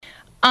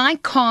I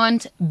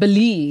can't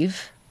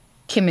believe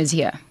Kim is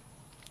here.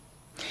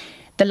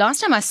 The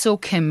last time I saw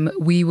Kim,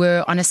 we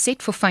were on a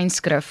set for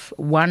Fynskrift,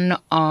 one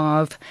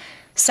of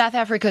South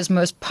Africa's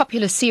most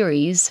popular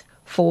series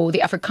for the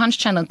Afrikaans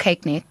channel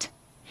Kyk.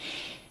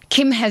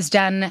 Kim has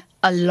done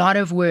a lot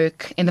of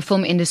work in the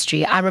film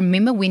industry. I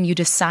remember when you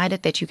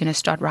decided that you're going to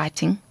start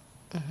writing.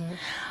 Mm-hmm.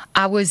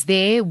 I was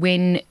there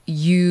when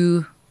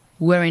you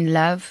were in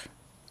love.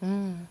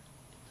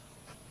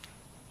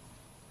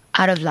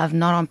 Out of love,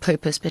 not on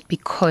purpose, but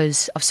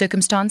because of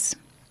circumstance.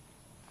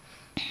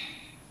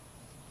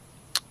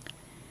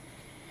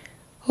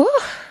 Ooh,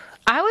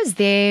 I was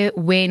there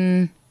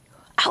when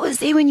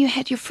you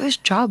had your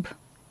first job.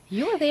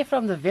 You were there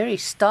from the very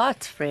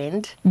start,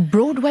 friend.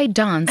 Broadway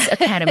Dance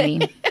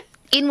Academy.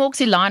 In walks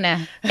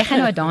Ilana. Ek gaan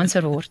nou 'n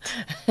danser word.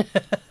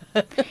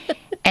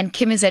 And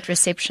Kim is at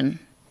reception.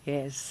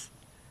 Yes.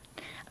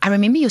 I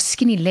remember your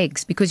skinny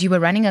legs because you were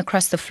running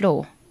across the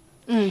floor.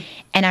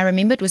 And I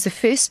remember it was the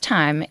first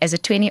time as a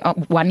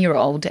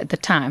 21-year-old at the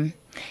time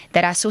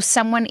that I saw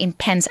someone in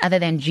pants other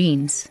than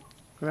jeans.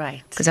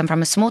 Right. Because I'm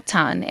from a small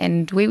town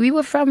and where we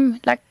were from,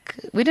 like,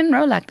 we didn't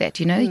roll like that,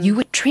 you know. You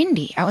were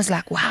trendy. I was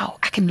like, wow,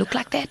 I can look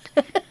like that.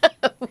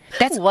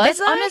 That's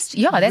honest.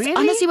 Yeah, that's Really?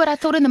 honestly what I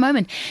thought in the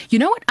moment. You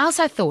know what else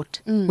I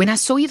thought? When I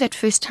saw you that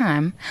first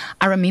time,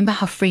 I remember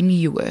how friendly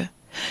you were.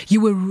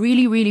 You were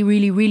really, really,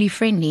 really, really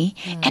friendly.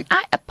 And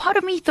a part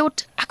of me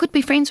thought I could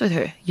be friends with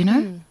her, you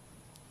know.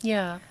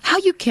 Yeah. How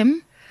you,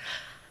 Kim?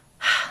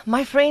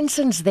 My friend,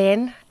 since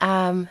then,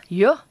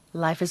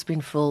 life has been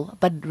full.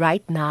 But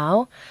right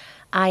now,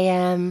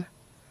 I'm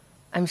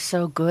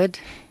so good.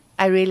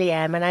 I really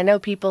am. And I know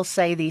people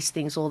say these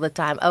things all the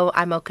time. Oh,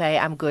 I'm okay,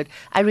 I'm good.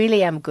 I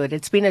really am good.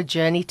 It's been a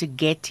journey to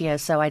get here,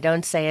 so I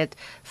don't say it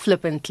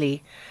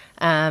flippantly.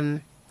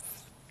 Maar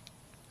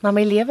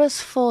my lewe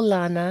is vol,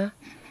 Lana.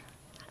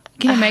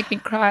 You're going to make me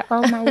cry.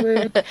 Oh, my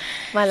word.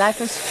 My life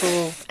is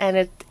full,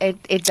 and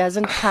it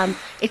doesn't come.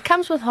 It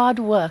comes with hard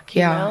work,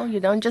 you know. You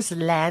don't just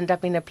land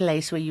up in a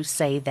place where you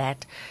say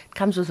that. It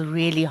comes with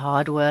really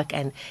hard work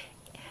and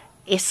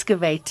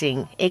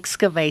excavating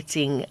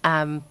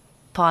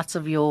parts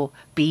of your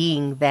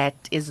being that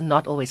is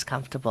not always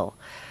comfortable,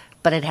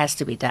 but it has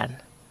to be done.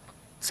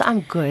 So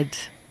I'm good.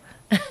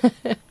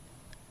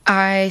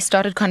 I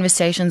started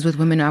conversations with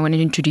women I want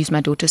to introduce my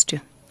daughters to.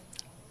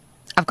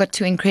 I've got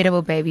 2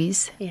 incredible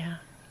babies. Yeah.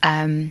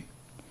 And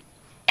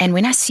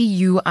when I see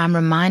you, I'm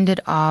reminded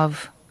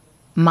of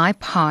my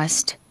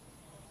past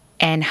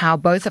and how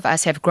both of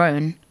us have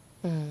grown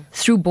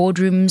through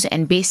boardrooms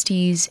and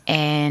besties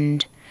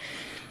and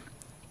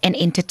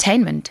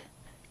entertainment.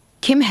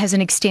 Kim has an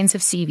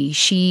extensive CV.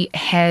 She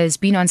has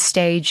been on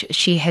stage.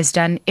 She has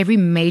done every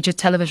major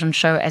television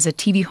show as a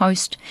TV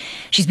host.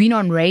 She's been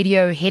on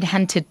radio,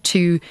 headhunted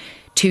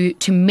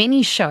to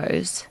many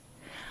shows.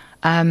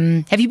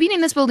 Have you been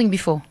in this building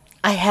before?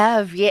 I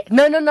have, yeah.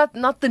 No,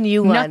 not the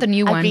new one. Not the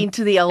new one. I've been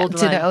to the old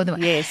one. To the old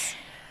one. Yes.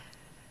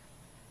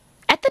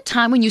 At the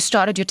time when you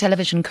started your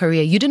television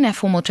career, you didn't have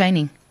formal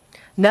training.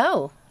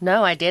 No,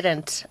 I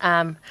didn't.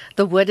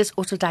 The word is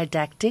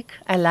autodidactic.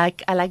 I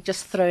like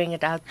just throwing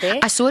it out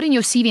there. I saw it in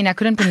your CV and I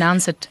couldn't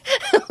pronounce it.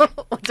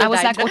 I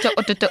was like,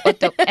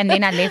 auto, and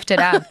then I left it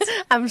out.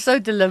 I'm so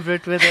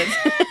deliberate with it.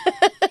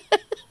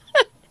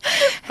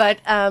 But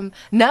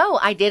no,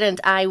 I didn't.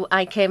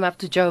 I came up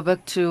to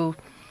Joburg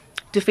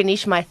to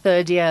finish my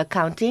 3rd year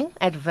accounting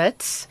at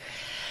Wits.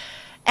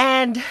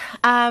 And,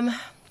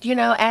 you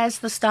know, as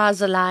the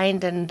stars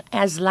aligned and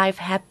as life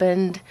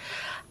happened,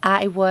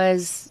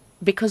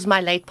 because my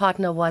late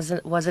partner was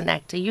an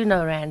actor. You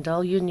know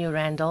Randall. You knew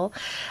Randall.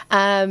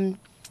 And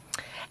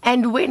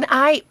when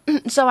I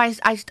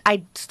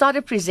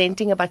started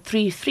presenting about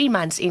three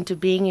months into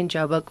being in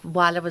Joburg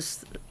while I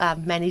was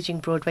managing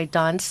Broadway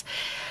Dance.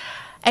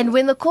 And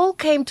when the call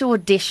came to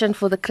audition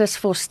for the Chris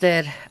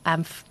Foster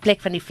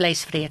Plek van die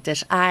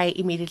Vleisvreters, I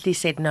immediately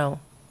said no.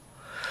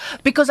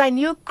 Because I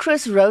knew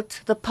Chris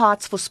wrote the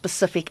parts for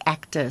specific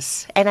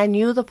actors. And I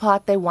knew the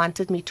part they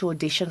wanted me to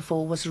audition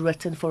for was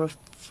written for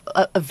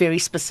a very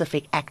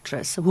specific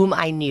actress whom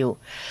I knew.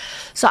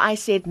 So I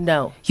said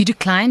no. You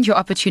declined your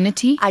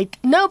opportunity?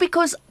 No,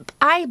 because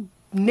I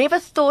never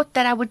thought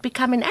that I would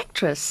become an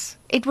actress.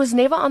 It was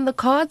never on the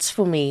cards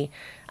for me.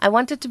 I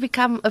wanted to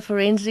become a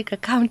forensic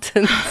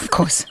accountant. Of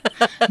course.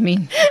 I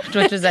mean,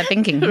 what was I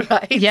thinking?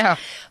 Right. Yeah.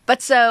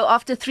 But so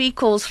after 3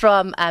 calls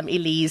from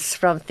Elise,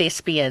 from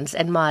Thespians,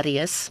 and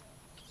Marius,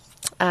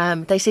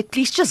 they said,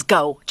 please just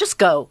go. Just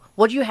go.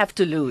 What do you have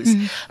to lose?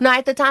 Now,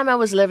 at the time, I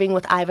was living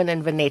with Ivan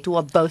and Vanette, who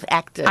are both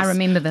actors. I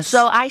remember this.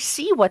 So I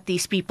see what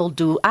these people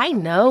do. I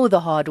know the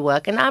hard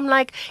work. And I'm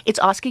like, it's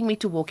asking me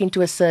to walk into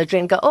a surgery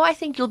and go, oh, I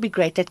think you'll be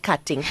great at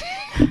cutting.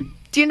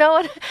 Do you know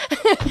what?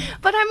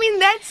 But I mean,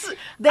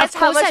 that's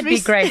how much I'd be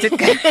great at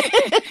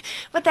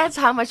But that's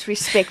how much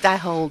respect I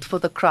hold for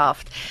the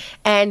craft.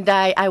 And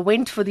I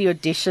went for the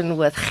audition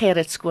with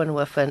Gerrit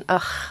Skoonhoven.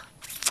 Ugh,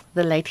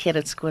 the late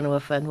Gerrit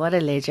Skoonhoven. What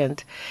a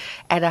legend.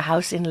 At a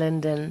house in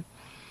Linden.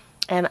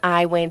 And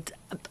I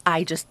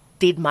just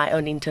did my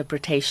own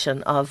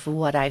interpretation of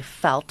what I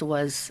felt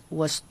was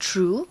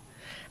true.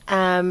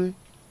 and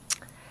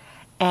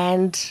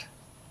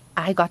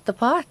I got the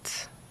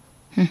part.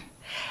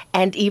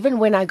 And even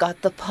when I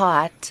got the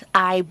part,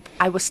 I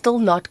was still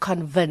not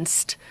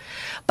convinced.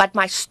 But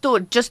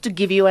just to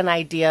give you an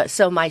idea,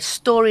 so my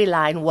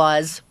storyline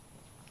was,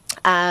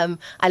 I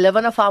live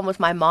on a farm with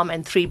my mom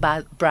and 3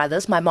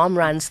 brothers. My mom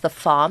runs the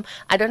farm.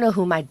 I don't know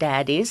who my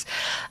dad is.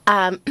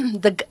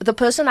 The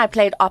person I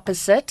played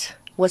opposite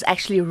was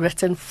actually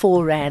written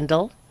for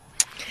Randall.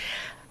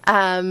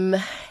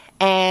 And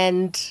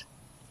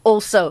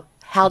also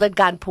held at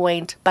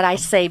gunpoint, but I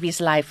save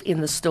his life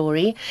in the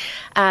story.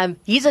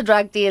 He's a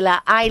drug dealer.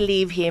 I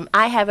leave him.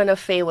 I have an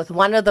affair with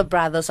one of the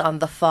brothers on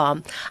the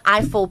farm.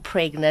 I fall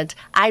pregnant.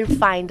 I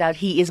find out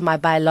he is my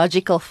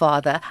biological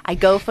father. I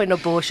go for an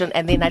abortion,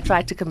 and then I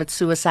try to commit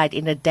suicide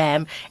in a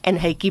dam, and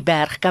Heikkie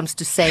Berg comes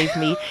to save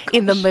me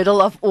in the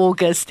middle of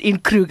August in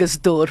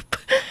Krugersdorp.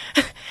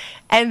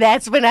 And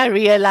that's when I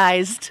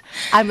realized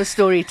I'm a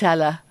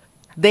storyteller.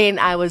 Then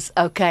I was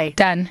okay.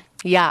 Done.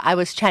 Yeah, I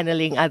was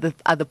channeling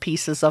other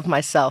pieces of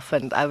myself,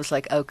 and I was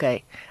like,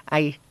 okay,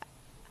 I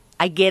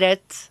get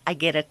it. I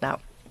get it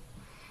now.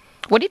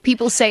 What did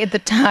people say at the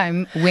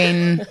time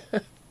when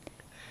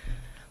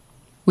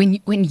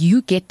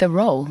you get the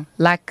role?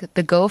 Like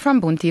the girl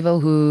from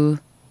Bonteheuwel who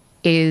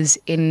is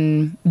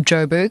in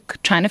Joburg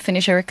trying to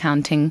finish her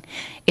accounting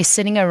is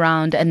sitting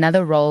around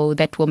another role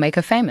that will make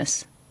her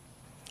famous.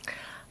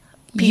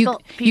 You're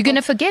going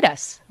to forget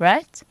us,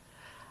 right?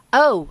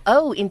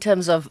 Oh, in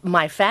terms of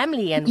my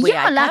family and where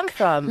I come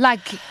from.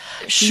 Like,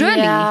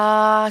 surely.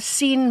 Ja,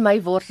 sien my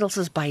wortels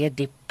is baie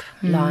diep,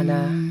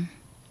 Lana.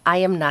 I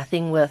am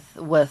nothing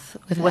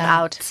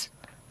without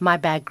my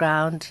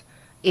background.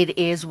 It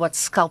is what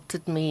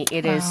sculpted me.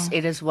 It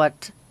is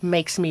what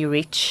makes me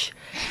rich.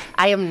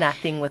 I am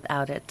nothing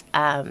without it.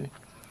 And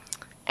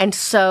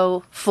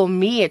so for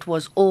me it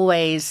was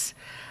always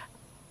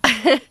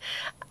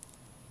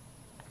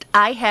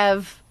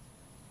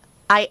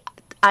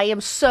I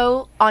am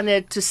so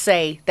honored to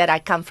say that I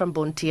come from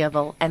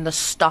Bonteheuwel and the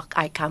stock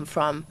I come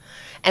from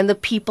and the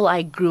people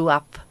I grew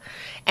up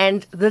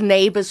and the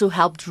neighbors who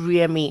helped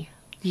rear me,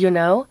 you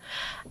know.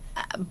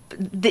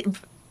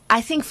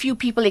 I think few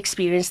people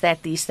experience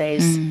that these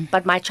days,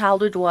 but my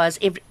childhood was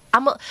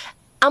almal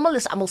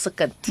is almal se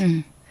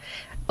kind.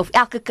 Of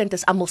elke kind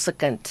is almal se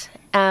kind.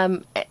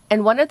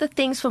 And one of the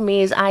things for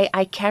me is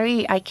I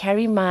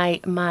carry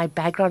my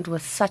background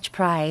with such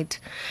pride,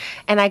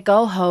 and I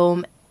go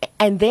home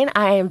and then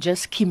I am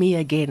just Kimmy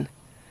again.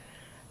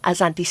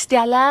 As Auntie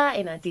Stella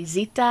and Auntie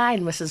Zita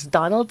and Mrs.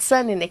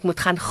 Donaldson, and ek moet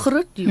gaan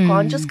groet. You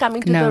can't just come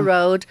into the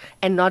road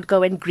and not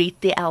go and greet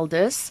the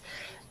elders,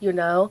 you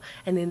know.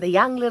 And then the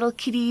young little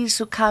kiddies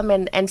who come,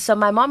 and so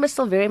my mom is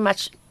still very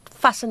much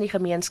vas in die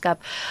gemeenskap.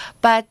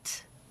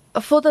 But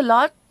for the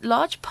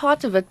large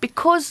part of it,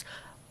 because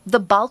the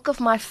bulk of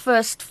my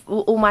first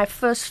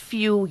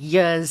few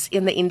years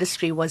in the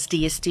industry was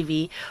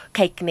DSTV,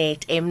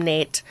 Kykenet,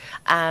 Mnet,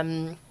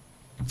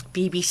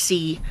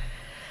 BBC.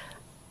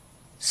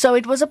 So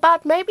it was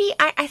about maybe,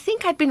 I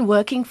think I'd been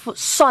working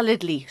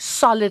solidly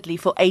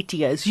for 8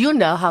 years. You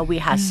know how we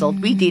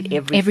hustled. We did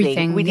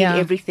everything. We did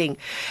everything.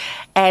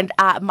 And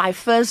my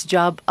first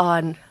job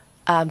on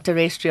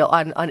terrestrial,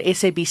 on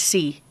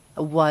SABC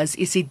was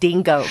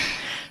Isidingo.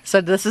 So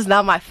this is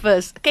now my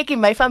first. Kyk, in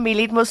my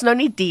family it mos nou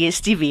nie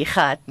DSTV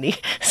gehad nie.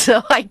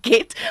 So I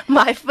get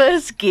my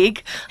first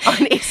gig on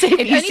SABC.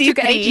 It only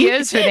took 8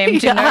 years for them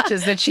to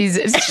notice that she's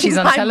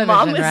on television, my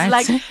mom right? is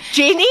like,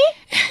 Jenny,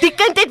 die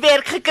kind het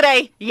werk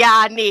gekry.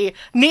 Ja, nee.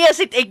 Nee, as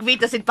het ek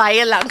weet, as het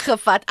baie lank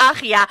gevat.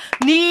 Ag ja,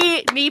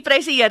 nee,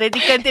 prys die Here,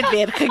 die kind het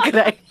werk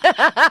gekry.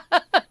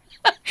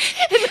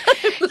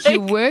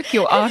 You work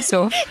your ass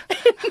off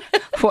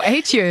for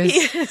 8 years.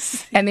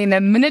 Yes. And then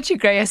the minute you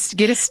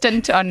get a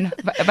stint on,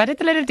 wat het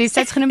hulle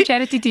destyds genoem,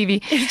 Charity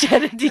TV?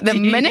 Charity The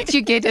TV. minute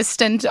you get a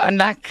stint on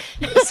like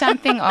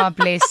something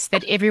bless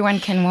that everyone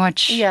can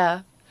watch.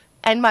 Yeah.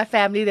 And my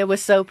family, they were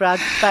so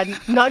proud, but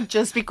not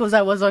just because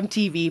I was on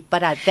TV,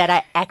 but that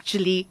I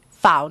actually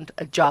found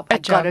a job. I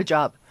got a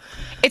job.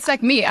 It's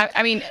like me.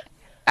 I mean,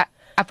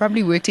 I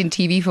probably worked in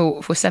TV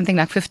for something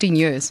like 15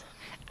 years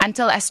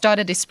until I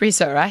started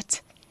Espresso,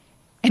 right?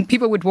 And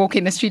people would walk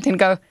in the street and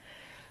go,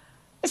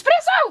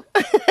 Espresso!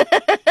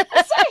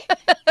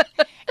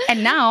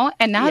 And now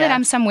that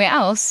I'm somewhere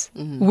else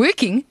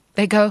working,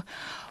 they go,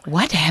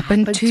 what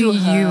happened to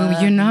you?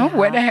 her? You know?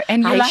 What?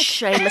 And you're like,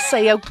 shame,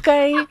 say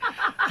okay.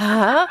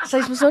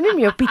 Sy's mos nou nie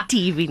meer op die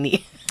TV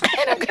nie.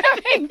 and I'm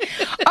going,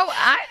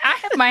 I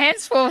have my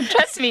hands full.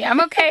 Trust me, I'm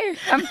okay.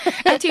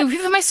 Auntie, hoef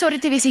jy vir my sorry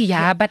te wees?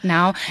 Yeah, but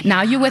now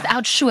you're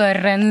without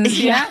insurance.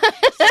 Yeah.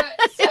 So,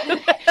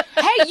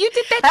 hey, you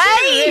did that too.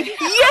 Hey,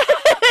 yes,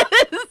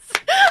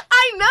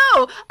 I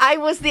know. I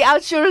was the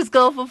outsurance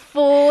girl for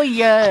 4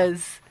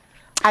 years.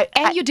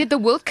 And you did the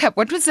World Cup.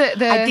 What was the?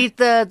 I did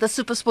the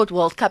Supersport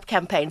World Cup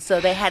campaign.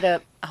 So they had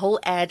a whole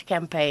ad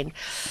campaign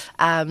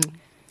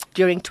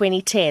during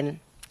 2010.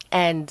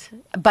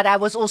 But I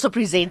was also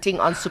presenting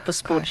on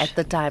Supersport at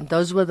the time.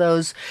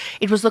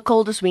 It was the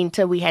coldest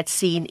winter we had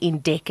seen in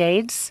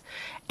decades.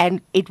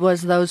 And it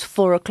was those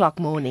 4:00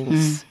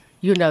 mornings.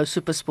 You know,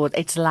 Supersport,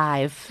 it's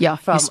live. Yeah,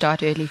 you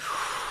start early.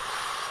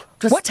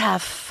 It was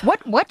tough.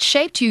 What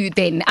shaped you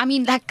then? I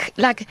mean,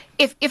 like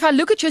if I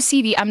look at your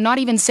CV, I'm not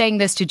even saying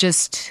this to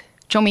just,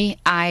 Chomi,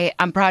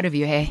 I'm proud of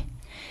you, hey?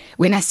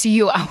 When I see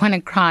you, I want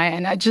to cry,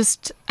 and I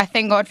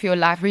thank God for your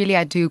life, really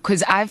I do,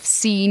 because I've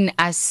seen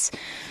us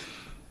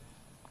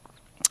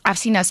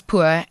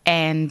poor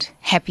and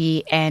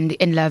happy and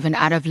in love and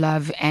out of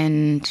love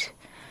and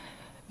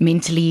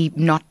mentally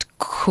not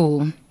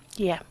cool.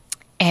 Yeah.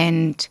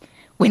 And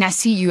when I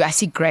see you, I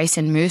see grace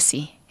and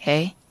mercy,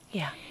 hey?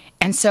 Yeah.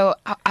 And so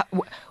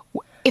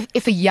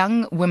if a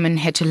young woman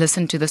had to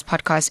listen to this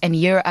podcast and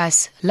hear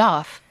us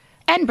laugh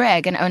and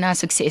brag and own our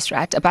success,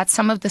 right, about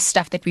some of the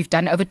stuff that we've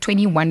done over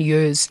 21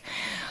 years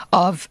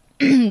of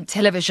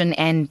television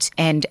and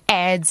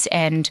ads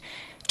and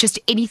just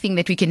anything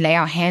that we can lay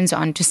our hands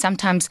on, to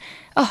sometimes,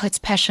 it's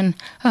passion,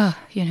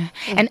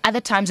 and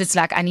other times it's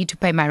like, I need to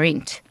pay my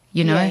rent.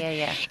 You know,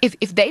 Yeah.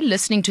 If they're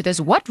listening to this,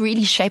 what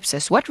really shapes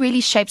us? What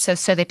really shapes us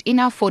so that in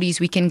our 40s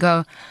we can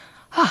go,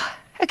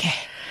 okay.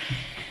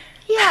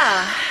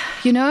 Yeah.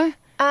 You know?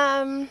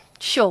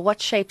 Sure,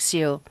 what shapes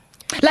you?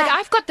 Like,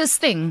 I've got this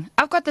thing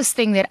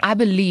that I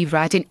believe,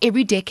 right, in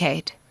every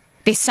decade,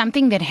 there's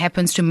something that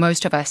happens to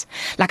most of us.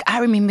 Like, I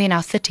remember in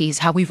our 30s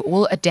how we've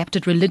all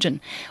adapted religion.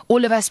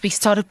 All of us, we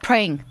started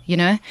praying, you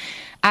know.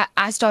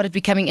 I started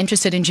becoming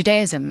interested in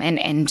Judaism,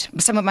 and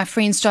some of my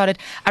friends started.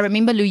 I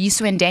remember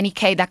Louiso and Danny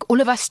Kay, like all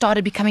of us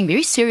started becoming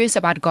very serious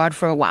about God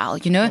for a while,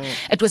 you know.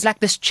 It was like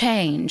this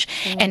change,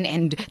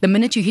 and the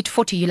minute you hit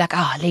 40, you're like,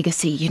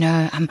 legacy, you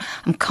know, I'm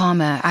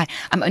calmer.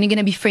 I'm only going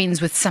to be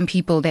friends with some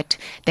people that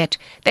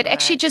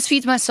actually just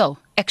feeds my soul.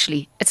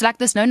 Actually, it's like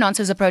this no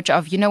nonsense approach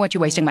of, you know what,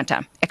 you're wasting my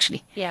time.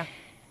 Actually, yeah.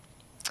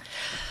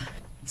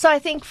 So I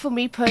think for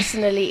me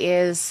personally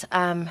is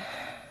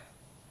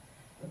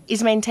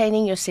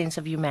maintaining your sense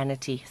of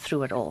humanity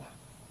through it all.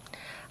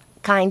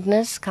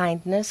 Kindness.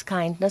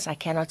 I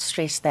cannot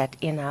stress that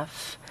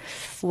enough.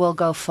 Will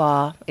go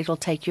far. It will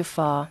take you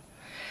far.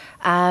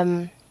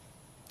 I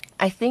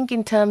think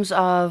in terms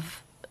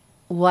of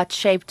what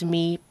shaped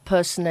me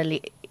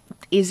personally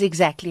is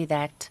exactly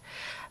that.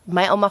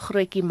 My oma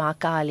Grootjie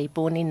Makali,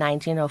 born in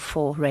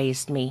 1904,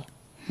 raised me.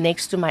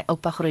 Next to my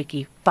opa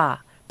Grootjie, Pa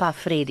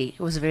Freddy,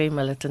 who was a very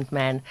militant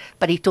man,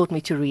 but he taught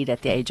me to read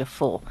at the age of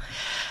 4.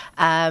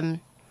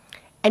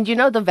 And you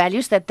know, the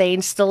values that they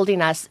instilled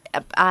in us,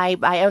 I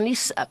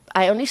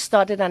only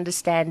started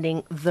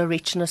understanding the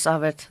richness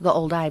of it the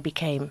older I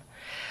became.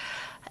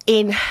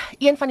 En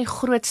een van die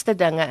grootste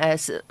dinge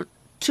is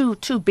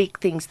two big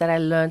things that I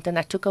learned and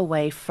I took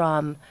away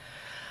from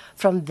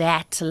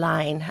that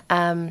line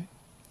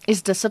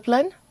is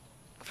discipline.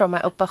 From my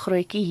opa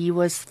Grootjie, he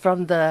was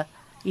from the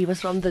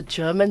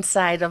German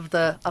side of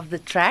the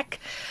track.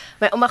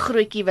 My oma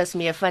Grootjie was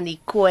meer van die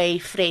Khoi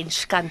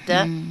French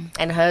kante,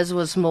 and hers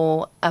was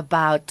more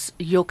about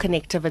your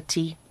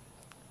connectivity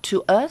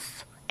to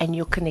earth and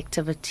your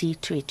connectivity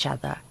to each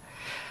other.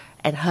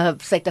 And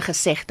sy het 'n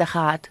gesegde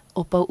gehad,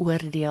 ophou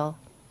oordeel.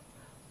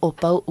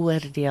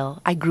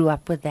 I grew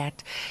up with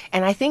that.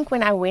 And I think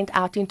when I went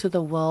out into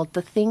the world,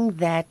 the thing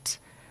that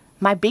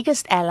my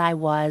biggest ally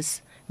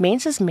was,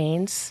 mens is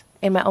mens.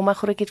 En my oma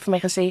Grootjie het vir my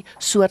gesê,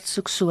 soort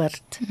soek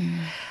soort.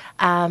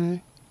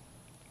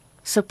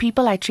 So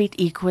people I treat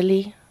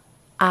equally.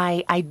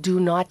 I do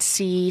not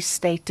see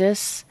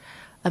status.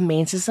 A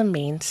mens is a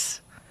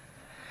mens.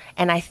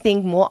 And I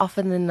think more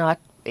often than not,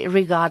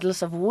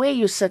 regardless of where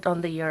you sit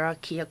on the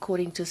hierarchy,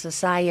 according to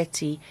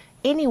society,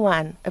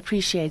 anyone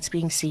appreciates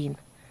being seen.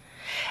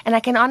 And I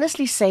can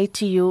honestly say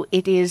to you,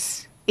 it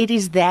is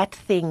that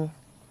thing,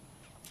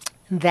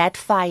 that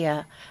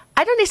fire.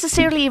 I don't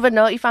necessarily even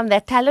know if I'm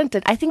that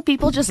talented. I think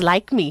people just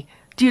like me.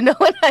 Do you know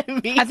what I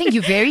mean? I think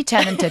you're very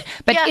talented,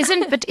 but Yeah.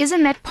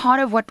 isn't that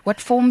part of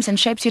what forms and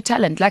shapes your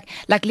talent? Like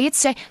let's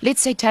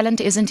say talent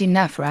isn't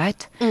enough,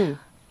 right?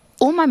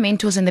 All my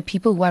mentors and the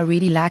people who I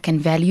really like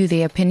and value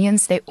their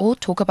opinions, they all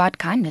talk about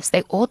kindness.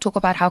 They all talk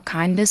about how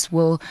kindness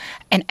will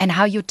and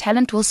how your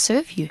talent will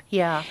serve you.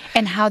 Yeah.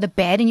 And how the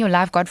bad in your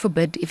life, God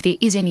forbid, if there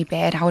is any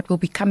bad, how it will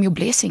become your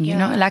blessing. You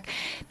know, like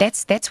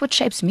that's what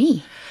shapes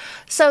me.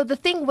 So the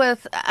thing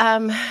with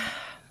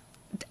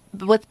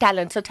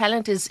talent, so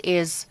talent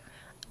is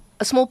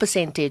a small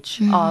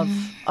percentage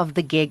of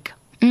the gig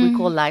we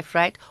call life,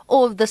 right?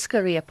 Or this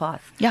career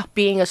path. Yeah.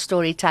 Being a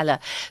storyteller.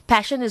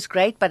 Passion is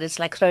great, but it's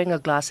like throwing a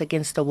glass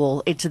against the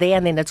wall. It's there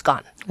and then it's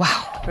gone.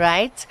 Wow.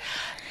 Right?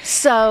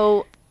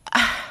 So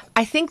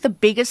I think the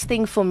biggest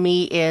thing for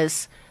me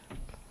is,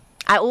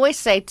 I always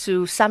say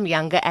to some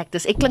younger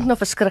actors, ek klink nou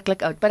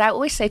verskriklik oud, but I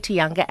always say to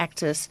younger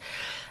actors,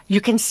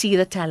 you can see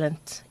the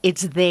talent.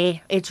 It's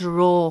there. It's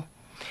raw.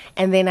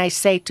 And then I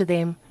say to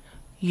them,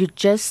 you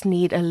just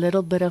need a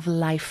little bit of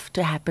life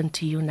to happen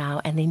to you now,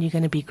 and then you're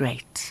going to be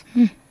great.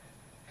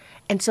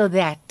 And so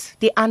that,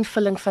 the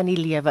aanvulling van die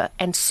lewe.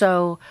 And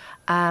so,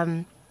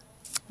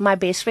 my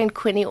best friend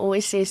Quinny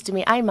always says to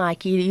me, "Hey,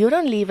 Mikey, you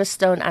don't leave a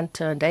stone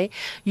unturned, eh?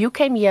 You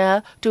came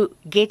here to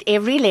get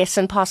every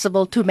lesson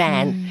possible to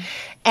man."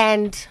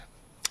 And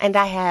And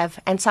I have,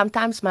 and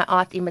sometimes my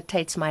art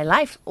imitates my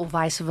life or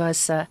vice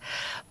versa.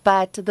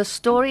 But the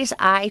stories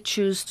I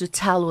choose to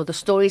tell, or the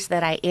stories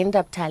that I end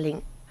up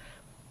telling,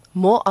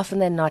 more often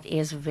than not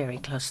is very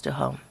close to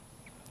home.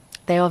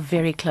 They are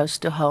very close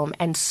to home.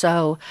 And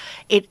so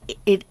it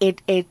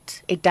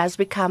does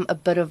become a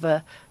bit of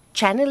a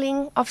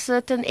channeling of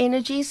certain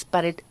energies,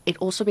 but it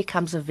also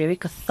becomes a very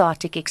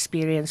cathartic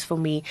experience for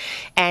me.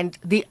 And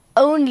the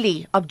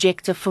only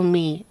objective for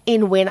me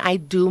in when I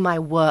do my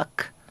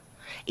work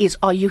is,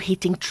 are you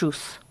hitting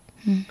truth?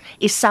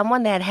 Is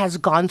someone that has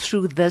gone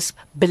through this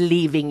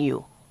believing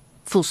you?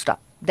 Full stop.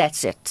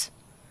 That's it.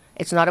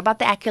 It's not about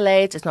the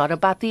accolades. It's not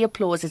about the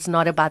applause. It's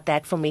not about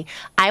that for me.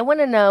 I want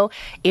to know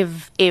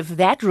if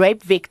that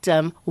rape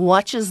victim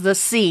watches the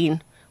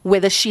scene,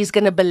 whether she's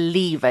going to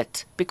believe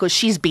it because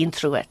she's been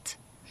through it.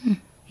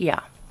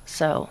 Yeah.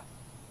 So,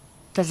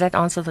 does that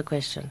answer the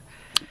question?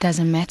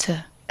 Doesn't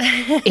matter.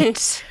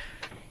 It's,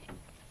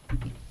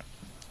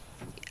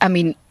 I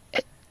mean,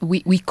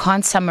 we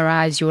can't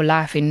summarize your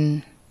life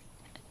in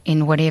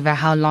whatever,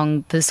 how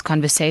long this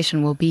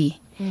conversation will be.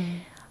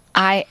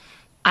 I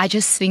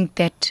just think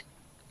that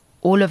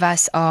all of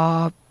us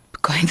are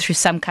going through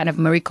some kind of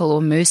miracle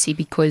or mercy,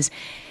 because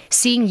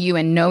seeing you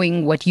and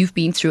knowing what you've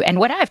been through and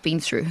what I've been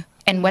through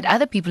and what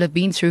other people have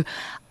been through,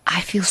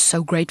 I feel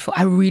so grateful.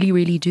 I really,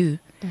 really do.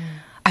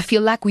 I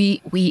feel like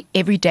we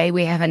every day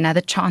we have another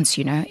chance,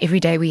 you know.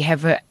 Every day we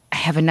have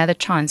another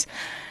chance.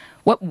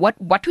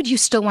 What would you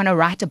still want to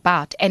write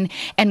about? And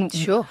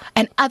Sure.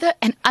 And other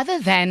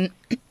than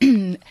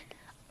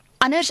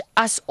anders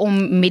as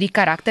om met die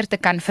karakter te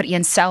kan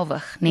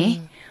vereenselwig,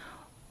 nê?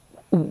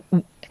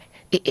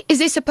 Is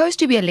there supposed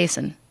to be a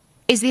lesson?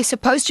 Is there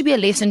supposed to be a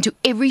lesson to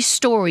every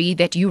story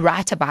that you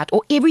write about,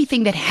 or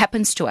everything that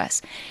happens to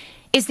us?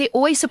 Is there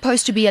always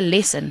supposed to be a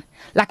lesson?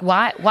 Like,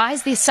 why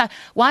is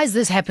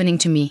this happening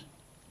to me?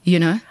 You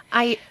know?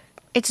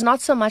 It's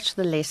not so much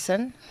the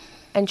lesson,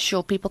 and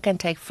sure, people can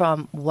take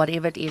from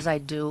whatever it is I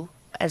do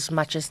as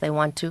much as they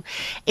want to.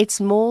 It's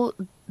more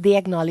the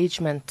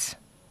acknowledgement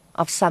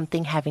of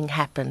something having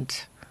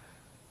happened.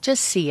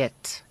 Just see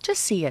it.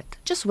 Just see it.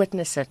 Just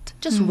witness it.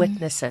 Just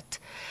witness it.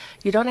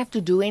 You don't have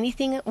to do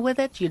anything with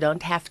it. You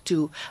don't have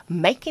to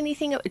make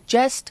anything.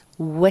 Just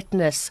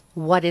witness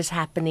what is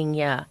happening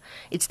here.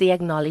 It's the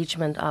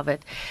acknowledgement of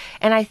it.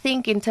 And I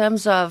think in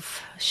terms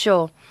of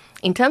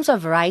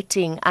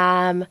writing,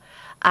 I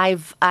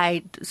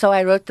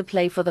wrote the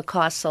play for the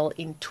castle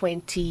in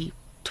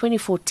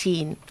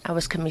 2014. I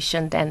was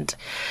commissioned, and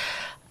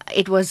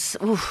it was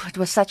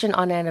such an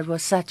honor, and I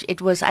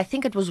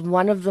think it was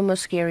one of the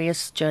most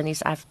scariest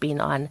journeys I've been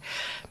on.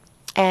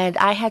 And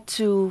I had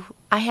to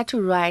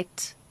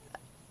write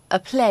a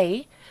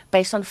play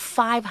based on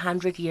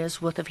 500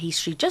 years worth of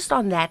history, just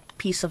on that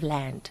piece of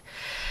land.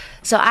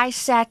 So I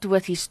sat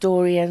with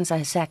historians,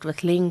 I sat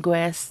with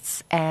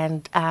linguists,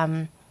 and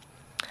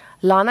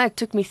Lana, it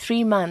took me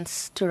 3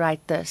 months to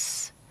write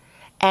this.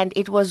 And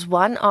I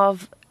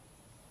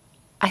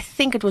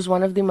think it was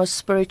one of the most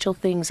spiritual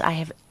things I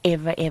have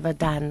ever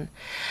done,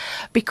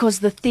 because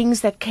the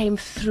things that came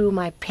through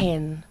my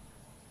pen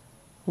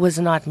was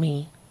not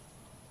me.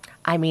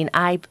 I mean,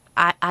 I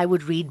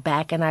would read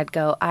back and I'd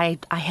go, I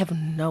have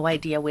no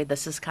idea where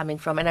this is coming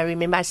from. And I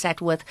remember I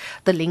sat with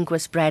the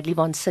linguist Bradley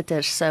von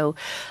Sitter. So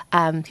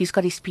he's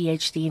got his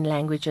PhD in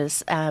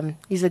languages.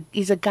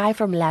 He's a guy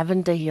from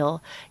Lavender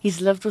Hill.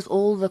 He's lived with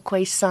all the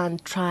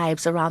Khoisan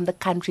tribes around the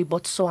country,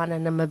 Botswana,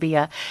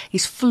 Namibia.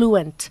 He's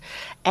fluent.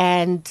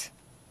 And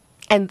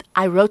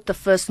I wrote the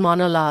first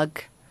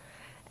monologue,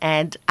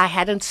 and I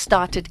hadn't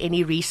started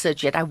any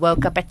research yet. I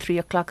woke up at 3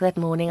 o'clock that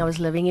morning. I was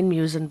living in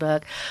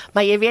Muizenberg.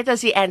 Maar jy weet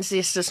as die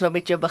ancestors nou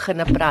met jou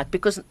beginne praat,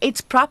 because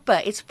it's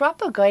proper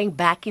going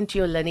back into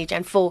your lineage.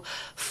 And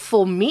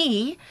for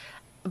me,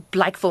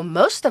 like for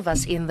most of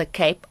us in the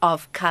Cape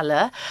of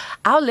color,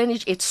 our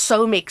lineage, it's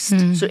so mixed.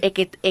 So ek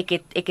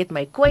het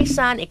my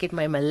Khoisan, ek het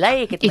my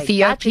Malay, ek het my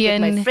Dutch, ek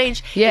het my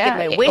French, ek het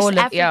my West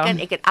African,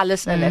 ek het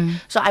alles in it.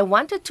 So I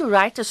wanted to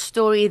write a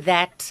story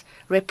that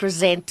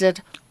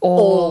represented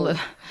all.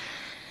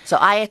 So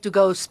I had to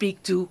go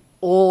speak to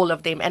all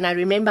of them. And I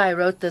remember I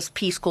wrote this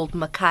piece called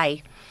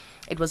Makai.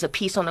 It was a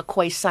piece on a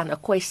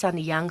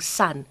Khoisan young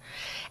son.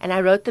 And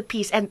I wrote the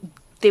piece, and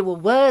there were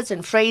words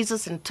and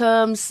phrases and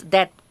terms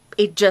that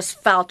it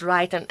just felt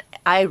right. And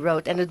I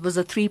wrote, and it was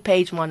a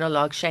 3-page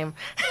monologue. Shame.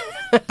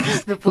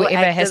 The poor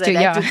Whoever actor has that to,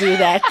 had to do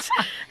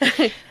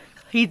that.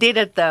 He did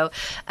it though.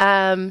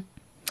 And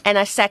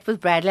I sat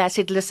with Bradley. I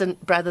said, listen,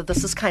 brother,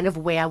 this is kind of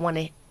where I want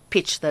to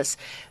pitch this.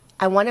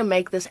 I want to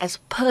make this as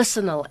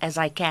personal as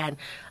I can.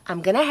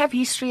 I'm going to have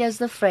history as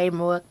the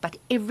framework, but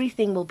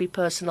everything will be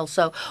personal.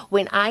 So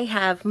when I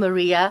have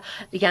Maria,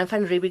 Jan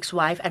van Riebeeck's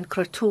wife, and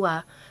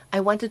Krotua,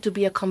 I want it to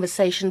be a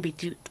conversation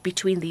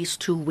between these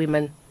two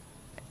women.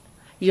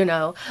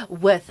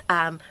 with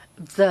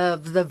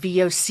the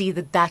VOC,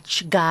 the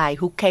Dutch guy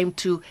who came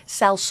to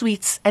sell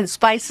sweets and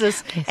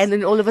spices, Yes. and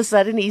then all of a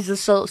sudden he's a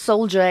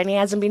soldier and he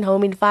hasn't been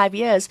home in 5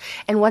 years,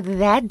 and what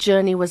that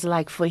journey was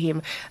like for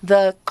him.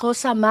 The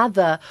Xhosa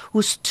mother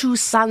whose 2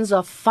 sons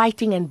are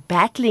fighting and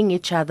battling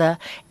each other,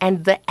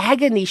 and the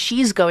agony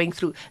she's going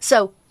through.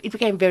 So it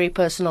became very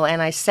personal,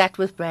 and I sat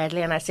with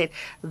Bradley and I said,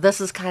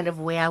 this is kind of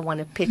where I want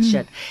to pitch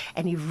it.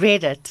 And he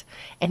read it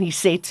and he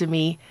said to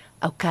me,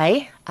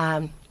 okay,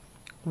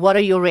 what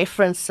are your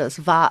references?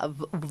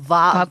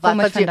 Waar kom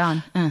het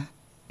vandaan? And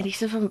he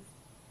said,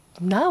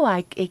 no,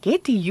 I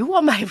get you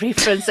are my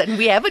reference, and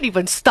we haven't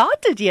even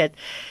started yet.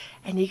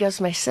 And he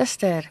goes, my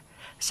sister,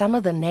 some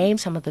of the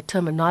names, some of the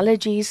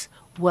terminologies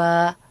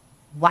were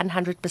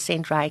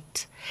 100%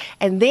 right.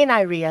 And then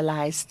I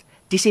realized,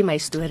 dis is my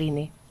story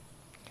nie.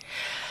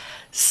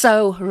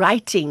 So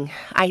writing,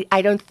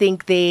 I don't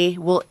think there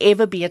will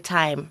ever be a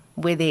time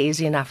where there is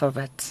enough of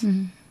it.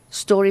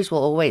 Stories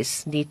will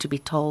always need to be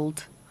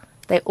told.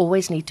 They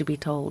always need to be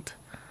told.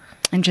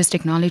 And just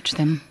acknowledge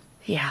them.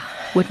 Yeah.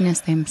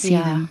 Witness them, see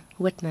them.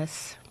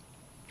 Witnessing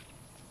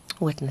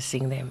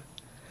them.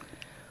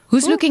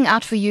 Who's looking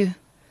out for you?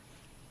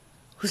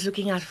 Who's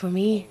looking out for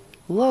me?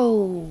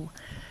 Whoa.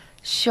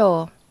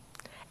 Sure.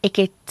 Ek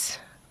het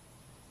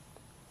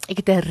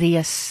 'n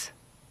reus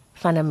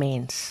van 'n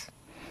mens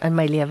in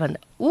my lewe.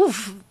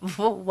 Oef.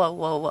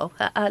 Whoa.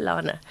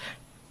 Alana.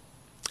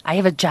 I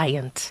have a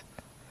giant.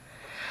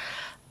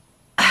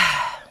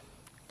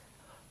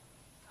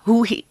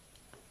 Who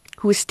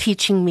is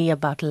teaching me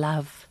about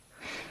love.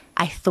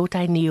 I thought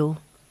I knew.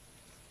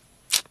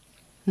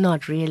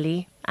 Not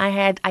really. I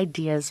had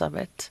ideas of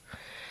it.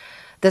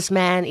 This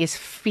man is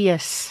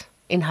fierce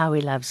in how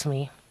he loves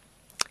me.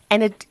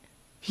 And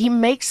he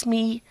makes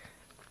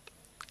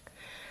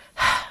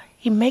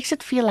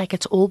it feel like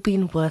it's all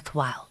been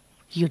worthwhile,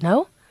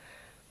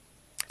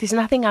 There's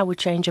nothing I would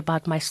change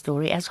about my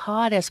story, as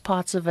hard as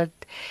parts of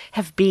it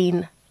have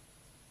been,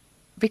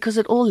 because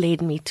it all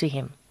led me to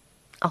him.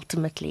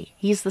 Ultimately,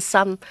 he's the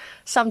sum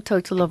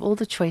total of all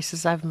the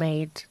choices I've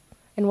made.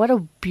 And what a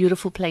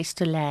beautiful place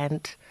to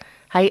land.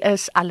 Hy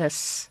is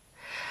alles.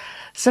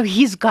 So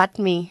he's got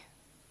me.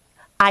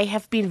 I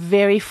have been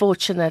very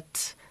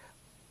fortunate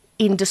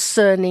in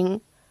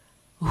discerning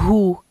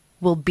who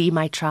will be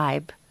my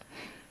tribe.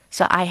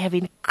 So I have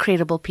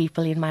incredible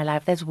people in my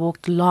life that's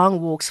walked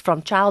long walks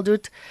from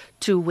childhood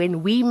to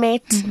when we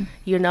met.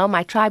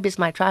 My tribe is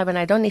my tribe, and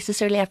I don't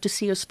necessarily have to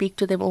see or speak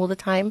to them all the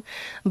time.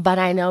 But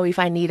I know if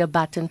I need a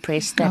button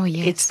pressed, that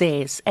it's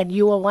theirs. And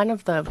you are one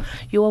of them.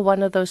 You are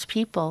one of those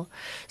people.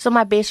 So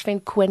my best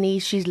friend, Quinny,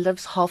 she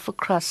lives half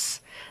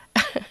across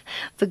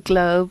the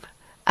globe.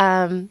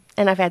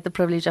 And I've had the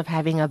privilege of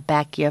having her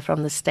back here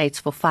from the States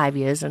for 5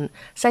 years, and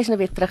sy's nou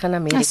weer terug in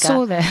Amerika. I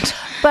saw that.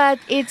 But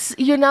it's,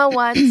 you know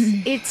what,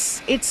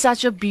 it's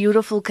such a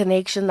beautiful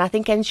connection.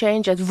 Nothing can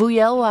change it.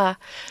 Vuyewa,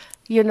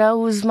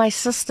 who's my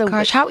sister.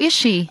 Gosh, how is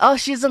she? Oh,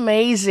 she's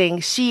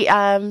amazing. She's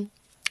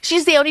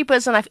the only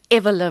person I've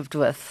ever lived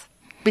with,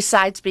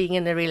 besides being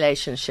in a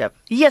relationship.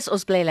 Yes,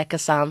 ons bly lekker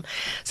saam.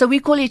 So we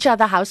call each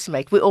other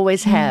housemate. We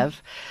always have.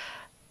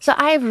 So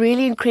I have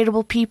really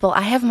incredible people.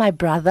 I have my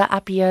brother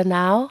up here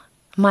now,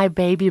 my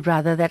baby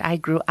brother that I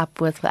grew up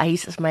with.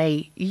 He's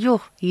my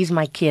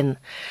kin.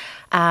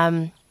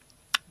 Hy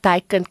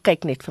kan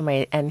kyk net vir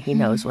my, and he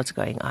knows what's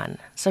going on.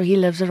 So he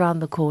lives around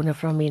the corner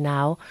from me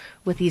now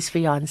with his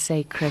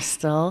fiancée,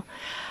 Crystal.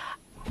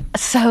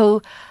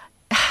 So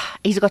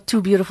he's got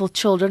 2 beautiful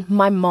children.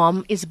 My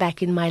mom is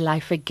back in my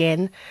life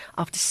again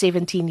after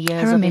 17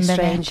 years of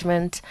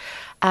estrangement.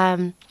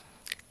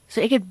 So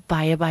ek het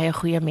baie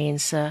goeie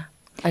mense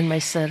in my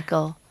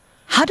circle.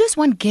 How does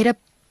one get a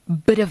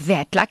bit of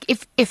that? Like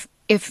if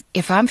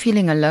I'm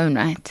feeling alone,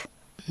 right?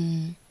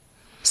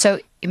 So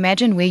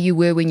imagine where you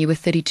were when you were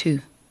 32.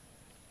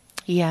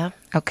 Yeah.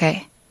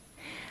 Okay.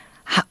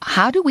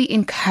 How do we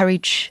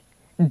encourage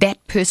that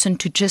person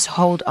to just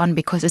hold on,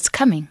 because it's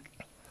coming?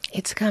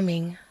 It's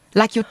coming.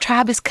 Like your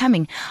tribe is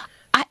coming.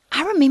 I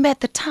remember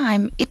at the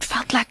time it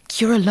felt like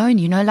you're alone,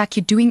 like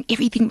you're doing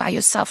everything by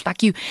yourself,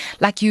 like you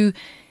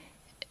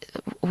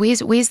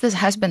where's this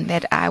husband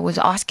that I was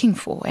asking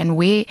for, and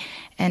I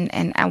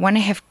want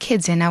to have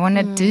kids, and I want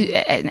to do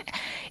it.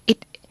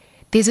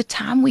 There's a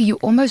time where you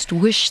almost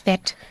wish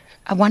that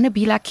I want to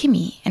be like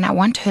Kimmy, and I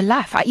want her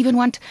life. I even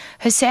want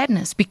her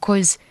sadness,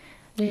 because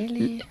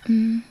really,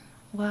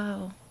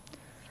 wow.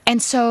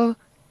 And so,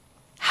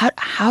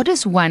 how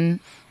does one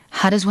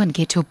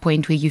get to a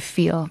point where you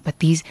feel, but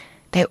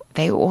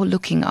they're all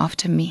looking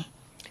after me?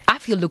 I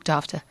feel looked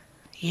after.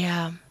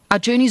 Yeah. Our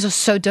journeys are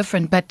so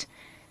different, but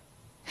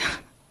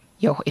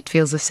it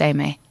feels the same,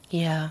 eh?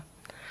 Yeah.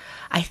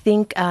 I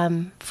think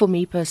for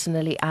me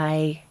personally,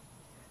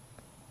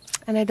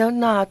 and I don't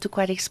know how to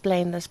quite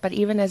explain this, but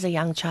even as a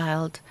young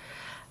child,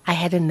 I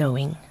had a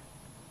knowing.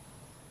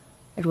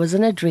 It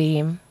wasn't a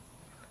dream.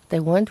 They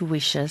weren't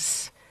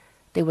wishes.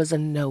 There was a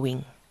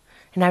knowing.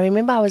 And I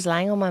remember I was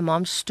lying on my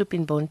mom's stoep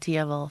in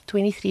Bonteheuwel,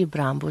 23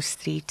 Brambo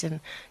Street, and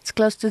it's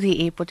close to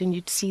the airport, and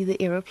you'd see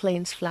the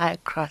aeroplanes fly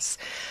across.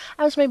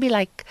 I was maybe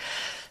like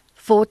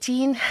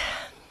 14.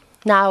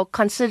 Now,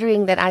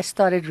 considering that I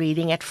started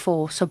reading at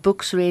 4, so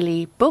books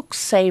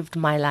saved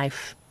my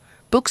life.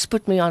 Books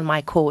put me on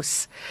my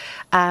course.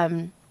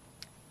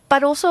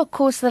 But also a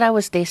course that I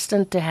was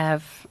destined to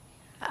have.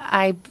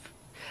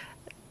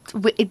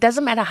 It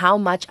doesn't matter how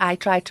much I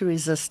tried to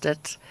resist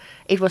it.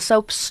 It was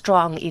so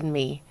strong in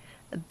me.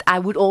 I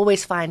would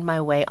always find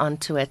my way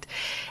onto it.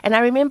 And I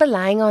remember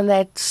lying on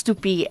that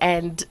stoepie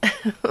and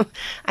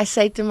I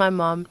say to my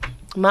mom,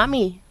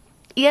 Mommy,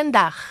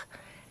 eendag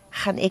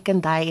gaan ek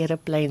in daai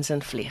aeroplanes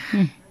in vlieg.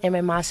 En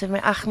my ma sê vir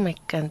my, ag my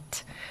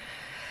kind,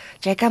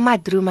 jy kan maar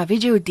droom, maar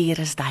weet jy hoe duur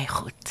is daai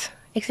goed?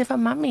 Ek sê vir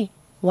Mommy,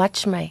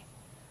 watch me.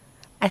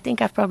 I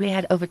think I've probably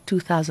had over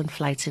 2,000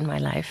 flights in my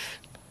life.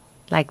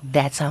 Like,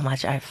 that's how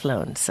much I've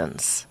flown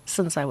since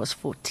I was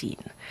 14.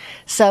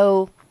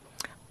 So,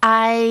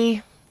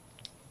 there's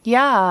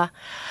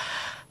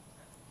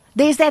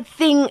that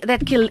thing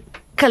that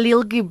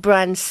Khalil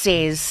Gibran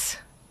says,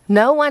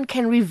 no one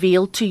can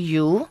reveal to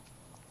you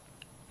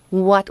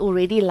what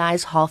already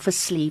lies half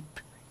asleep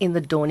in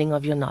the dawning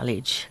of your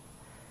knowledge.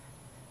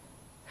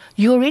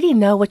 You already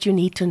know what you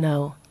need to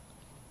know.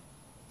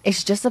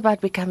 It's just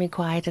about becoming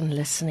quiet and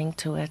listening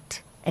to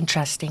it and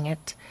trusting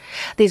it.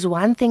 There's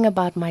one thing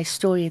about my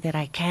story that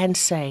I can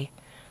say.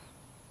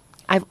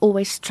 I've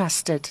always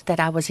trusted that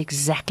I was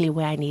exactly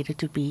where I needed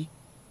to be,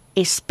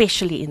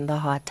 especially in the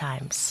hard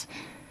times.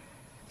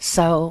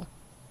 So,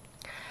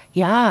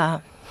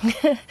 yeah.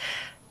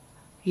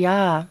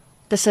 Ja,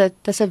 dis 'n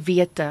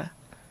wete.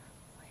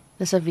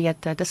 Dis 'n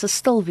wete, dis 'n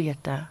stil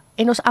wete.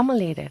 En ons almal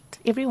het dit.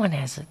 Everyone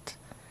has it.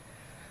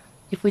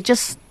 If we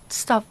just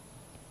stop,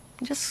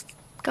 just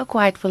go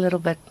quiet for a little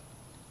bit.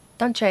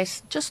 Don't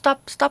chase. Just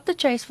stop the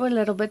chase for a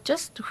little bit.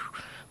 Just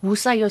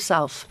woesa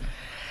yourself.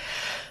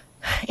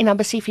 En dan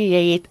besef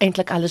jy het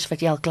eintlik alles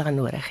wat jy al klaar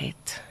nodig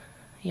het.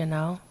 You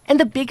know? And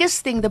the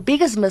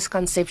biggest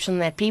misconception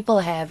that people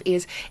have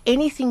is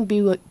anything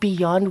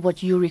beyond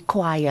what you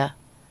require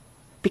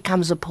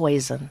becomes a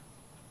poison.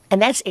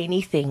 And that's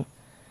anything.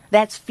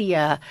 That's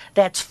fear,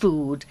 that's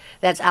food,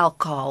 that's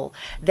alcohol,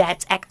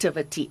 that's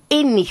activity.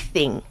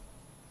 Anything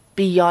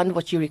beyond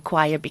what you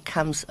require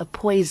becomes a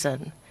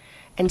poison.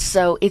 And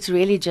so it's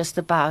really just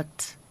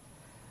about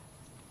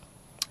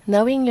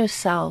knowing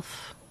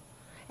yourself.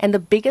 And the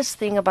biggest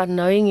thing about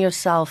knowing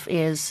yourself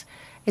is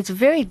it's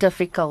very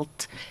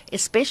difficult,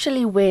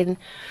 especially when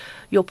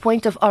your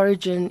point of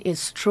origin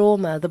is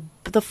trauma.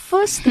 The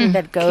first thing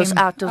that goes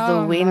out of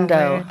the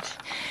window,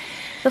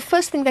 the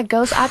first thing that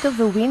goes out of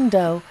the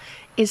window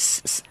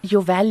is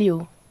your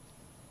value,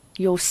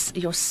 your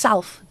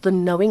self, the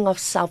knowing of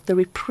self, the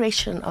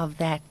repression of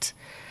that,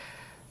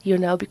 you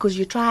know, because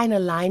you try and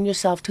align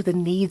yourself to the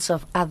needs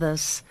of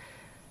others,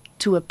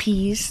 to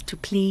appease, to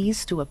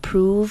please, to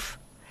approve.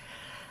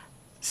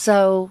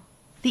 So,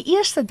 die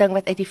eerste ding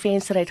wat uit die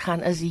venster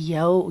uitgaan is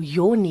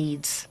your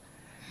needs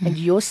and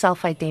your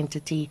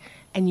self-identity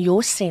and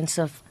your sense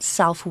of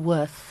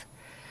self-worth.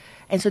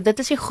 En so dit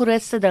is die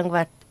grootste ding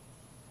wat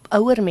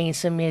ouer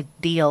mense mee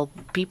deel,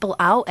 people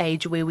our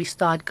age, where we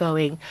start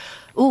going,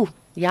 ooh,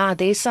 yeah,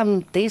 there's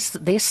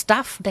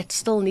stuff that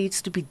still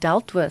needs to be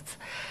dealt with.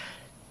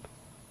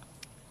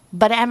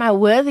 But am I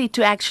worthy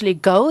to actually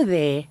go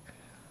there?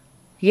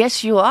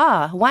 Yes, you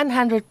are.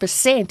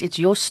 100%. It's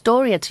your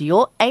story. It's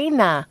your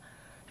aina.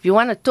 If you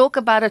want to talk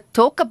about it,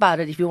 talk about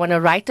it. If you want to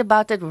write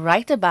about it,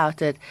 write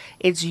about it.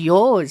 It's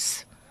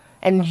yours.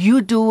 And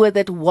you do with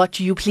it what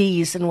you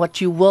please and what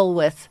you will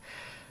with.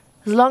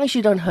 As long as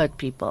you don't hurt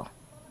people.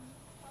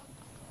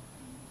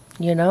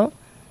 You know?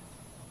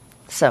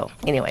 So,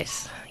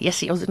 anyways.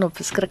 Yes, ons het nou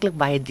verskriklik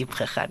baie diep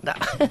gegaan daar.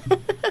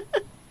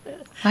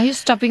 Are you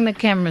stopping the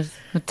cameras,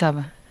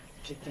 Mutaba?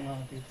 Checking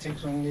out. It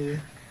takes only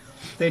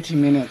 30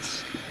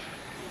 minutes.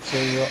 So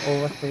you're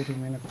over 30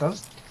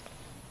 minutes.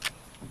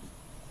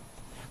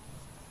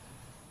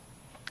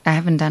 I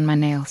haven't done my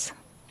nails.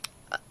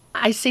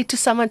 I said to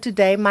someone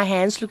today, my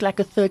hands look like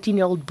a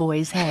 13-year-old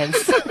boy's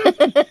hands.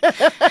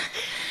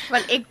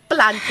 Want ek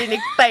plant en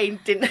ek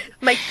paint and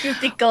my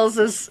cuticles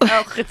is...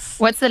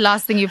 What's the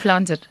last thing you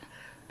planted?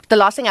 The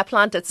last thing I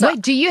planted. So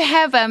wait, do you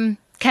have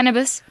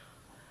cannabis?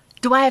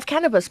 Do I have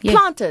cannabis? Yes.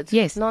 Planted?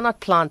 Yes. No, not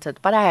planted,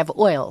 but I have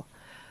oil.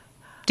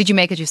 Did you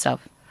make it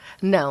yourself?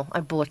 No, I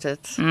bought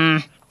it.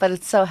 But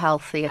it's so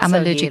healthy. It's I'm so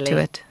allergic to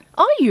healing. it.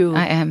 Are you?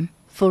 I am.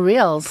 For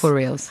reals? For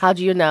reals. How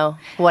do you know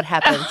what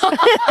happened?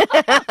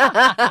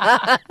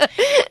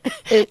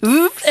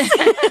 Oops.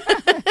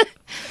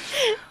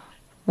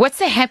 What's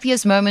the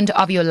happiest moment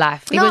of your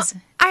life?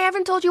 I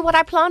haven't told you what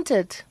I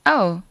planted.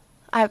 Oh.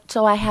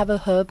 So I have a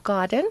herb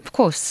garden. Of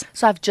course.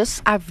 So I've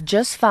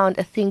just found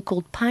a thing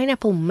called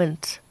pineapple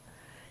mint.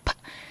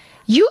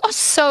 You are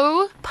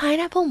so...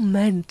 Pineapple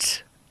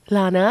mint,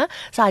 Lana.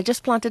 So I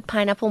just planted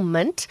pineapple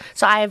mint.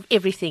 So I have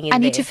everything in there. I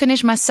need to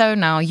finish my sew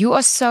now. You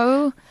are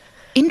so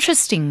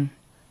interesting.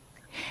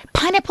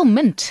 Pineapple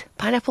mint.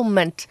 Pineapple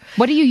mint.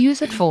 What do you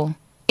use it for?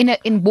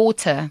 In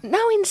water. No,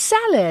 in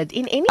salad,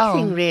 in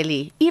anything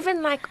really.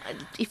 Even like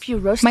if you're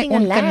roasting a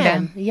onkunde.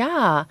 lamb.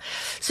 Ja.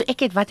 So ek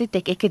het wat het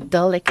ek? Ek het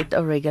dill, ek het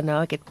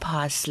oregano, ek het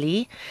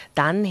parsley.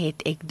 Dan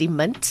het ek die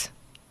mint,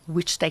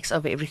 which takes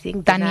over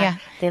everything. Then I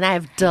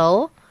have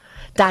dill.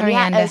 Dania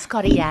Coriander. is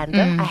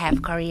coriander. I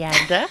have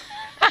coriander.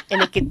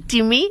 And ek het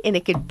timmy and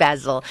ek het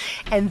basil.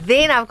 And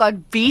then I've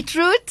got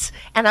beetroot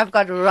and I've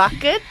got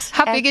rocket.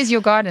 How big is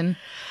your garden?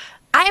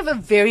 I have a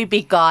very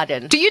big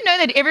garden. Do you know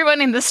that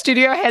everyone in the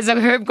studio has a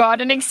herb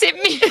garden except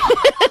me?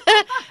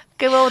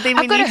 Okay, well then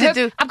we need to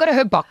do. I've got a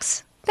herb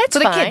box. That's for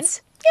the fine.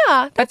 kids.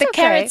 Yeah, But the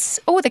okay. carrots,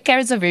 the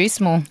carrots are very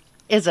small.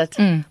 Is it?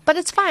 But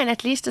it's fine.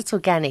 At least it's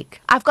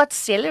organic. I've got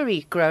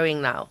celery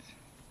growing now.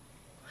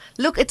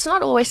 Look, it's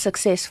not always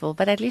successful,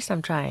 but at least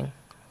I'm trying.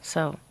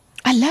 So,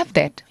 I love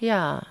that.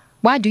 yeah.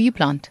 Why do you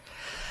plant?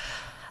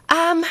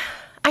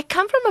 I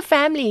come from a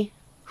family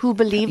who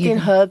believed in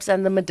herbs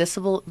and the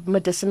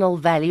medicinal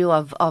value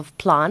of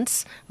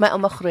plants. My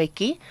ouma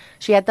Grootjie,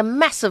 she had the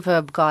massive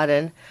herb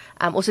garden.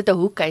 Ons het 'n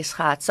hoekhuis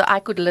gehad, so I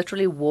could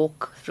literally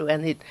walk through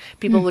and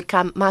people would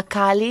come.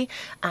 Makali,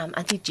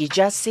 Auntie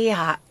Gija sê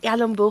haar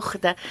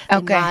elmboog, the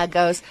ma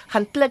goes,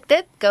 gaan pluk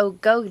dit, go,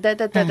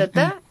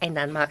 da, and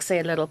then maak sy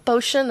a little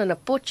potion and a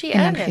potjie En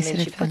dan in, and gee sy then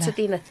she dit vir puts hulle.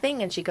 it in a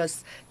thing and she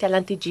goes, tel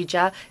Auntie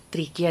Gija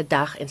 3 keer 'n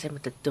dag en sy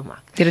moet dit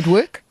toemaak. Did it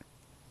work?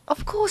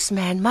 Of course,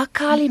 man.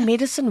 Makali,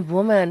 medicine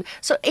woman.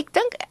 So I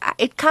think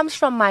it comes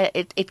from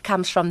it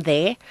comes from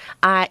there.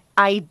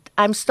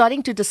 I'm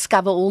starting to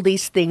discover all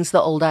these things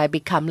the older I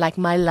become, like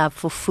my love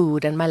for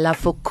food and my love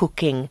for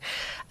cooking.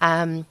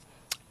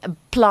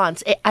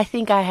 Plants. I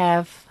think I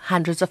have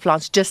hundreds of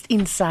plants just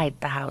inside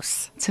the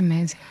house. It's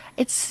amazing.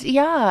 It's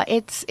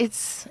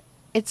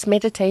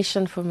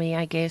meditation for me,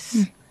 I guess.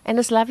 And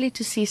it's lovely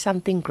to see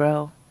something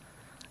grow.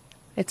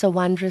 It's a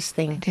wondrous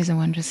thing. It is a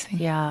wondrous thing.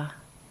 Yeah.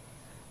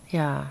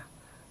 Yeah.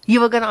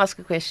 You were going to ask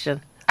a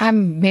question.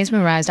 I'm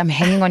mesmerized. I'm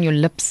hanging on your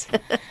lips.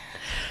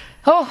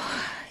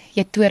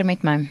 Jy toer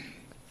met my.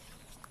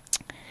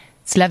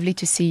 It's lovely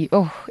to see.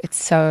 It's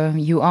so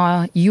you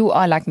are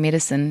like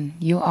medicine.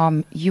 You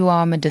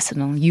are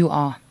medicinal. You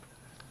are.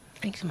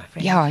 Thanks, my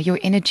friend. Yeah, your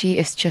energy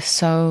is just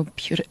so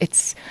beautiful.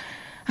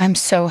 I'm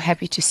so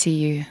happy to see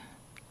you.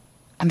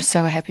 I'm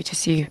so happy to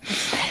see you.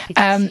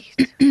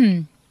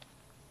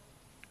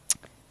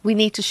 We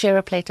need to share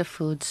a plate of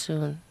food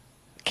soon.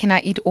 Can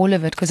I eat all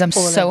of it? Because I'm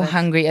so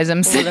hungry as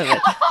I'm sitting.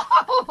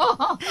 All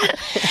of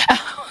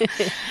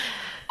it.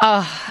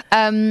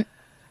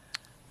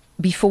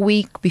 Before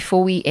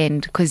we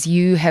end, because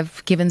you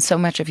have given so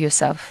much of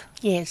yourself,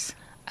 Yes.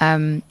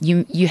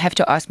 you have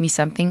to ask me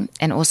something,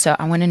 and also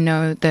I want to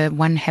know the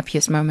one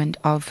happiest moment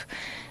of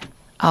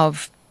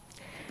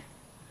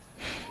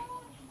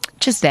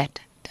just that.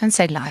 Don't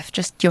say life,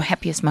 just your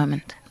happiest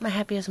moment. My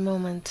happiest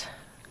moment.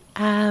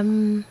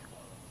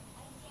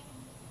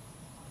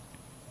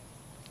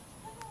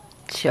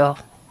 Sure.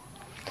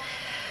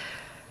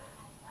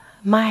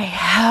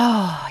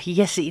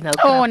 Yes, you know.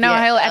 Oh, nou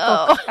heel ek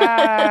ook.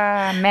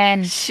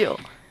 Man. Sure.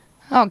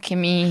 Oh,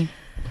 Kimmy.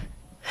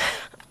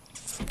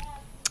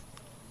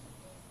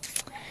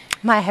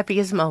 My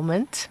happiest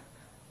moment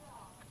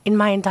in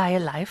my entire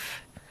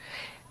life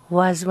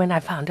was when I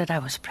found out I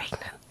was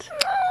pregnant.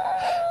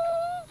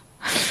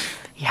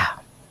 Yeah.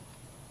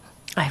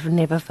 I've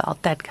never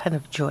felt that kind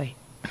of joy.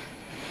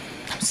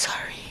 I'm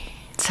sorry.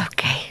 It's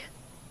okay.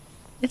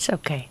 It's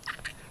okay.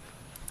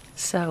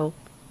 So,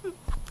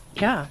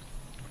 yeah.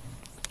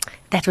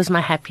 That was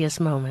my happiest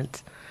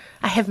moment.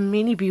 I have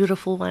many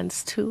beautiful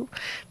ones too,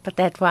 but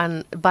that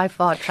one by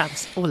far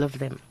trumps all of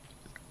them.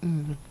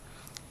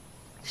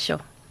 Sure.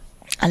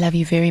 I love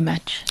you very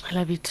much. I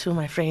love you too,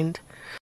 my friend.